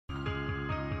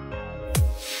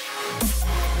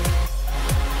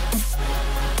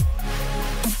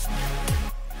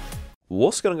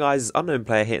What's going on, guys? It's Unknown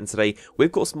Player here, and today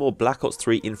we've got some more Black Ops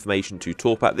 3 information to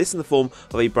talk about. This in the form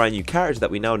of a brand new character that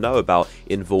we now know about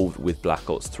involved with Black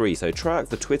Ops 3. So Treyarch,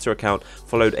 the Twitter account,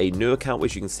 followed a new account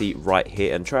which you can see right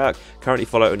here, and Treyarch currently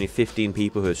follow only 15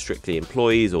 people who are strictly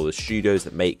employees or the studios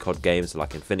that make COD games,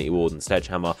 like Infinity Ward and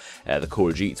Sledgehammer, the Call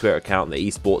of Duty Twitter account, and the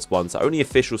esports one. So only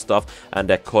official stuff and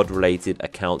their COD related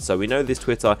accounts. So we know this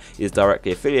Twitter is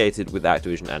directly affiliated with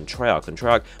Activision and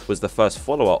Treyarch was the first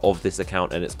follower of this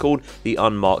account, and it's called the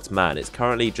Unmarked Man. It's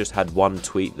currently just had one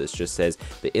tweet that just says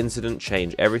the incident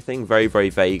changed everything. Very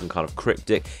vague and kind of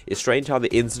cryptic. It's strange how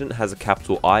the incident has a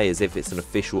capital I, as if it's an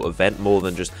official event more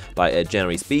than just like a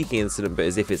generally speaking incident, but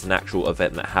as if it's an actual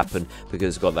event that happened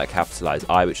because it's got that capitalized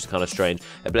I, which is kind of strange.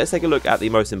 But let's take a look at the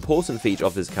most important feature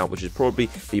of this account, which is probably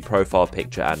the profile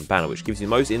picture and banner, which gives you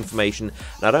most information.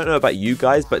 And I don't know about you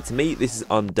guys, but to me this is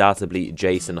undoubtedly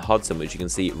Jason Hudson, which you can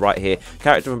see right here,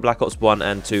 character from Black Ops 1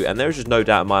 and 2, and there is just no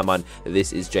doubt in my mind that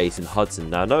this is Jason Hudson.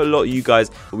 Now I know a lot of you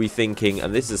guys will be thinking,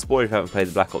 and this is a spoiler if you haven't played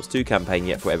the Black Ops 2 campaign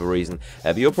yet for whatever reason,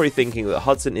 but you're probably thinking that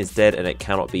Hudson is dead and it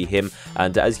cannot be him.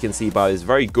 And as you can see by this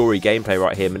very gory gameplay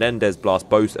right here, Menendez blasts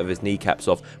both of his kneecaps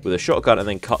off with a shotgun and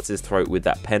then cuts his throat with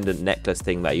that pendant necklace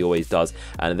thing that he always does,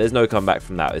 and there's no comeback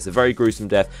from that. It's a very gruesome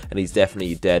death and he's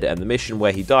definitely dead, and the mission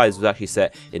where he dies was actually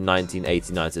set in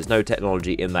 1989, so there's no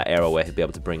technology in that era where he'd be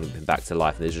able to bring him back to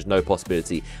life, and there's just no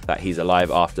possibility that he's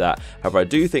alive after that. However, I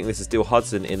do think this is still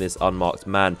Hudson in this Unmarked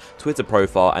Man Twitter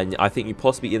profile, and I think you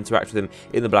possibly interact with him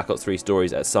in the Black Ops 3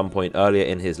 stories at some point earlier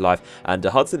in his life. And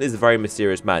Hudson is a very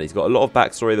mysterious man. He's got a lot of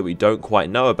backstory that we don't quite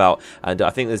know about, and I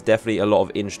think there's definitely a lot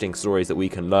of interesting stories that we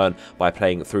can learn by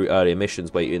playing through earlier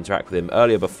missions where you interact with him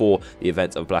earlier before the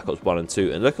events of Black Ops 1 and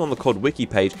 2. And looking on the COD wiki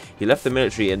page, he left the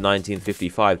military in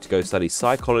 1955 to go study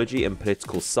psychology and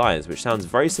political science, which sounds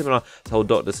very similar to the whole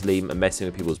Dr. Salim and messing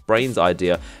with people's brains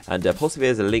idea, and possibly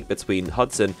there's a link between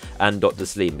Hudson and Dr.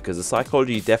 Salim, because the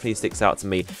psychology definitely sticks out to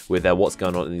me with what's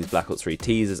going on in these Black Ops 3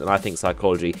 teasers, and I think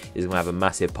psychology is going to have a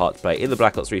massive part to play in the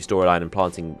Black Ops 3 storyline, and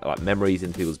planting like memories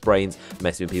into people's brains,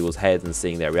 messing with people's heads and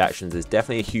seeing their reactions is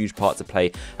definitely a huge part to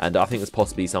play, and I think there's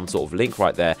possibly some sort of link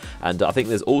right there. And I think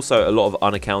there's also a lot of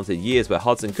unaccounted years where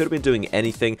Hudson could have been doing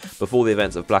anything before the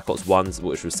events of Black Ops 1,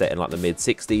 which was set in like the mid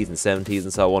 60s and 70s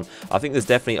and so on. I think there's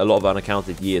definitely a lot of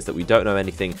unaccounted years that we don't know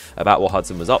anything about what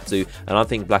Hudson was up to, and I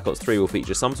think Black Ops 3 will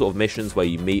feature some sort of missions where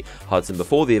you meet Hudson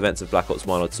before the events of Black Ops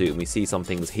 1 or 2, and we see some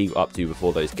things he got up to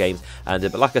before those games. And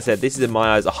but like I said, this is in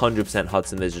my eyes 100%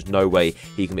 Hudson. There's just no way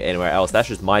he can be anywhere else. That's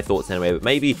just my thoughts anyway, but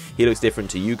maybe he looks different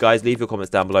to you guys. Leave your comments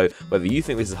down below whether you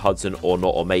think this is Hudson or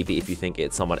not, or maybe if you think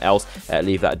it's someone else,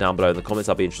 leave that down below in the comments.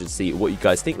 I'll be interested to see what you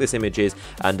guys think this image is,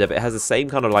 and if it has the same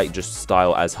kind of like just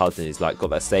style as Hudson. He's like got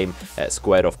that same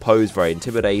squared off pose, very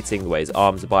intimidating, the way his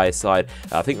arms are by his side.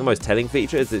 I think the most telling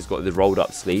feature is that he's got the rolled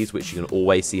up sleeves, which you can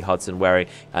always see Hudson wearing,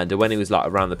 and when he was like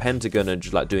around the Pentagon and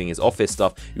just like doing his office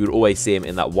stuff, you would always see him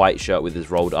in that white shirt with his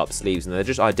rolled up sleeves, and they're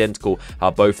just identical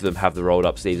how both of them have the rolled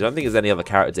up sleeves. I don't think there's any other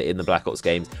character in the Black Ops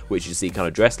games which you see kind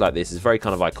of dressed like this. It's very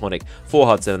kind of iconic for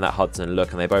Hudson and that Hudson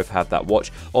look, and they both have that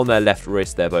watch on their left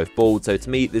wrist. They're both bald, so to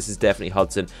me this is definitely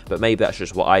Hudson, but maybe that's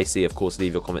just what I see. Of course,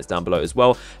 leave your comments down below as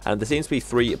well. And there seems to be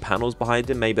 3 panels behind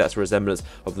him. Maybe that's a resemblance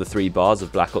of the 3 bars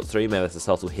of Black Ops 3. Maybe that's a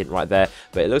subtle hint right there,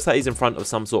 but it looks like he's in front of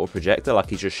some sort of projector, like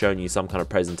he's just showing you some kind of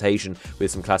presentation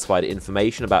with some classified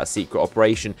information about a secret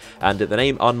operation. And the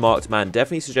name Unmarked Man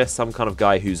definitely suggests some kind of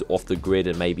guy who's off the grid,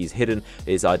 and maybe he's hidden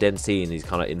his identity and he's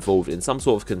kind of involved in some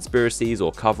sort of conspiracies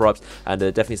or cover-ups, and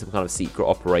definitely some kind of secret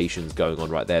operations going on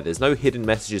right there. There's no hidden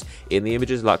messages in the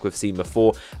images like we've seen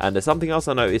before. And something else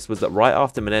I noticed was that right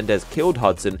after Menendez killed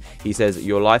Hudson, he says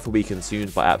your life will be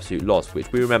consumed by absolute loss,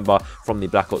 which we remember from the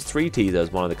Black Ops 3 teaser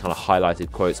as one of the kind of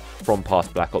highlighted quotes from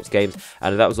past Black Ops games,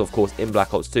 and that was of course in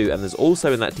Black Ops 2. And there's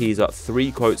also in that teaser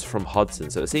 3 quotes from Hudson,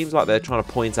 so it seems like they're trying to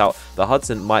point out that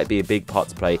Hudson might be a big part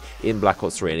to play in Black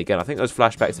Ops 3. And again, I think those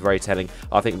flashbacks are very telling.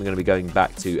 I think we're going to be going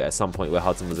back to at some point where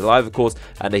Hudson was alive, of course,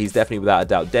 and he's definitely without a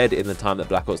doubt dead in the time that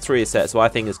Black Ops 3 is set, so I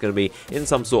think it's going to be in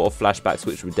some sort of flashbacks,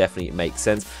 which would definitely make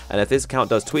sense. And if this account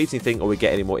does tweet anything or we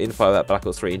get any more info about Black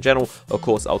Ops 3 in general, of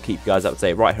course I'll keep you guys up to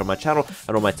date right here on my channel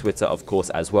and on my Twitter of course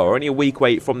as well. We're only a week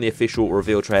away from the official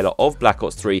reveal trailer of Black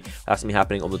Ops 3. That's going to be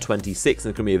happening on the 26th, and it's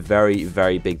going to be a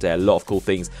very big day. A lot of cool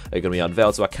things are going to be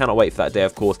unveiled, so I cannot wait for that day.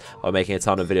 Of course, I'm making a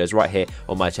ton of videos right here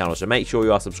on my channel, so make sure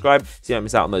you are subscribed so you don't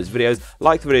miss out on those videos.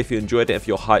 Like the video if you enjoyed it, if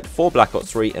you're hyped for Black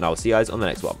Ops 3, and I'll see you guys on the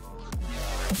next one.